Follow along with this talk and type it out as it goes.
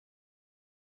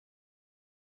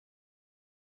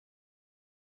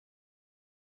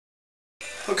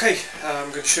Okay, I'm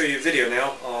going to show you a video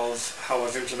now of how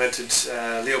I've implemented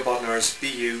Leo Bodnar's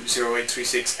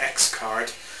BU0836X card,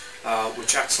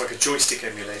 which acts like a joystick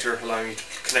emulator, allowing you to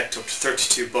connect up to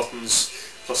 32 buttons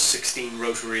plus 16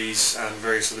 rotaries and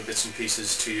various other bits and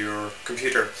pieces to your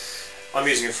computer. I'm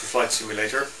using it for Flight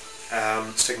Simulator.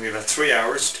 It's taken me about 3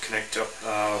 hours to connect up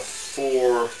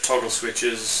 4 toggle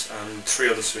switches and 3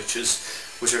 other switches,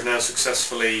 which I've now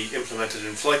successfully implemented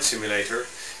in Flight Simulator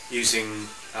using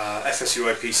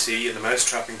FSUIPC and the mouse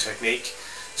trapping technique,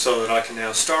 so that I can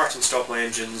now start and stop my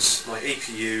engines, my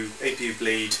APU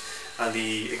bleed and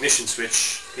the ignition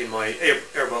switch in my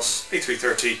Airbus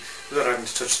A330 without having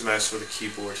to touch the mouse or the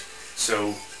keyboard.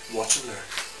 So watch and learn.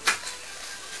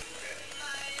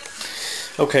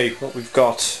 Okay, what we've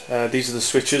got, these are the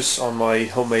switches on my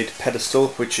homemade pedestal,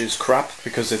 which is crap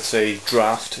because it's a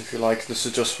draft, if you like. This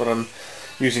is just what I'm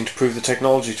using to prove the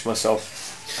technology to myself.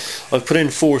 I've put in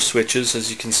 4 switches, as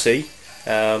you can see.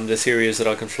 The theory is that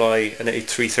I can fly an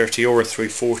A330 or a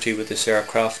 340 with this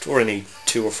aircraft, or any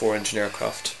 2 or 4 engine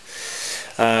aircraft.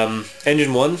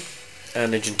 Engine 1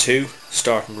 and engine 2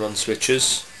 start and run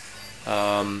switches.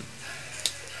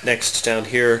 Next down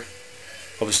here,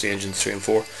 obviously engines 3 and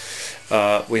 4,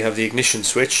 we have the ignition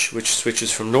switch, which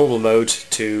switches from normal mode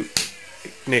to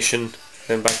ignition,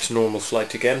 then back to normal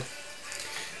flight again.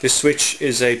 This switch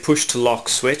is a push to lock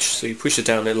switch, so you push it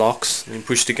down, it locks, and you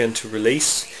push it again to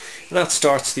release, and that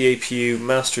starts the APU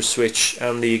master switch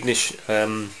and the ignition,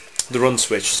 the run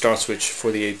switch, start switch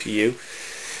for the APU.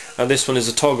 And this one is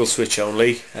a toggle switch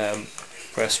only,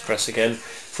 press again,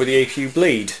 for the APU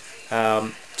bleed.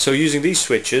 So using these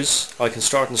switches I can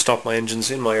start and stop my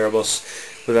engines in my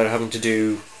Airbus without having to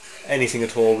do anything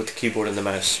at all with the keyboard and the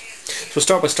mouse. So we'll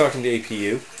start by starting the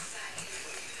APU.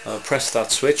 Press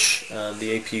that switch and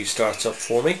the APU starts up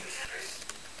for me.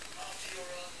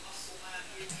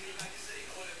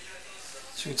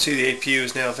 So you can see the APU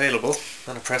is now available,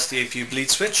 and I press the APU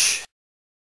bleed switch.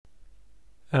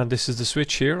 And this is the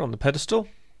switch here on the pedestal.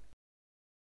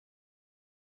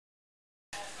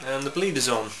 And the bleed is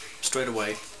on straight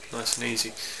away, nice and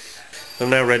easy. I'm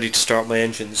now ready to start my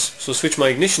engines. So I'll switch my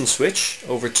ignition switch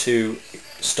over to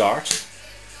start.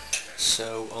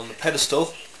 So on the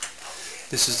pedestal,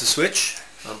 this is the switch.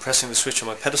 I'm pressing the switch on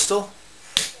my pedestal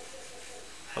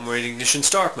and we're in ignition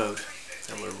start mode,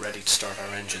 and we're ready to start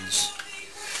our engines.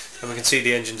 And we can see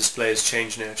the engine display has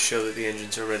changed now to show that the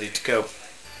engines are ready to go.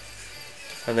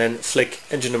 And then flick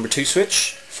engine number 2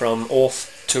 switch from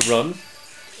off to run.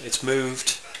 It's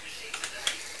moved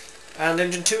and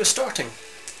engine 2 is starting.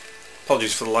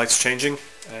 Apologies for the lights changing.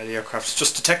 The aircraft's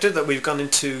just detected that we've gone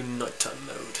into nighttime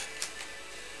mode.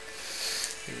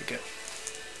 Here we go.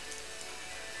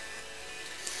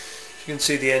 You can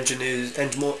see the engine is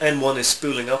N1 is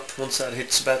spooling up. Once that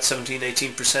hits about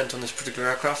 17-18% on this particular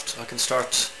aircraft, I can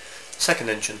start second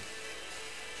engine.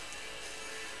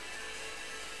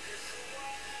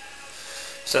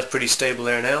 So that's pretty stable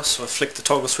there now, so I flick the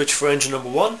toggle switch for engine number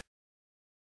 1.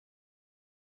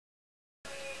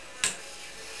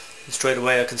 And straight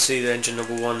away I can see that engine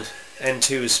number 1,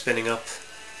 N2, is spinning up.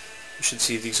 You should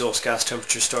see the exhaust gas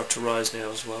temperature start to rise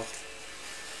now as well.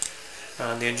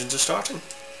 And the engines are starting.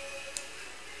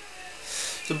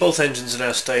 So both engines are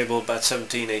now stable, about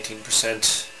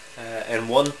 17-18%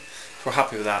 N1. So we're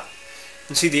happy with that. You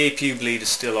can see the APU bleed is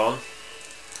still on.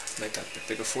 Make that a bit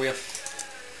bigger for you.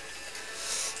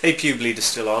 APU bleed is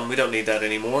still on, we don't need that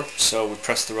anymore, so we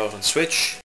press the relevant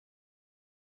switch.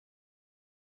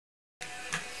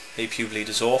 APU bleed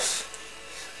is off.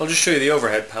 I'll just show you the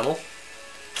overhead panel.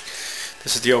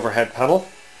 This is the overhead panel,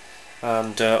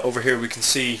 and over here we can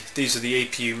see these are the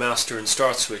APU master and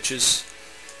start switches,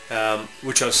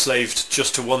 which I've slaved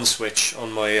just to one switch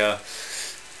on my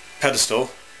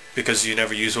pedestal, because you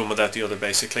never use one without the other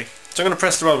basically. So I'm going to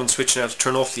press the relevant switch now to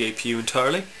turn off the APU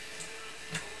entirely.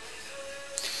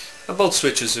 And both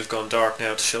switches have gone dark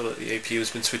now to show that the APU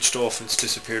has been switched off and it's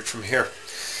disappeared from here.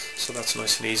 So that's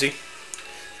nice and easy.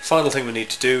 Final thing we need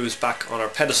to do is back on our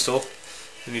pedestal,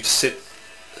 we need to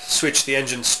switch the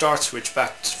engine start switch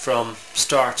back from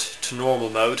start to normal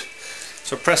mode.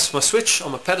 So I press my switch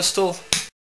on my pedestal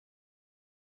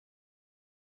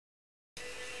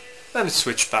and it's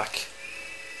switched back.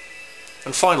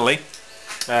 And finally,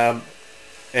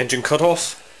 engine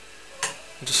cutoff.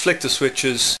 I just flick the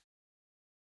switches.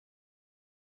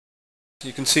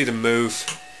 You can see them move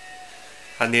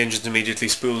and the engines immediately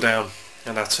spool down,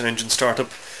 and that's an engine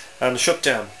startup and shut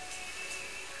down.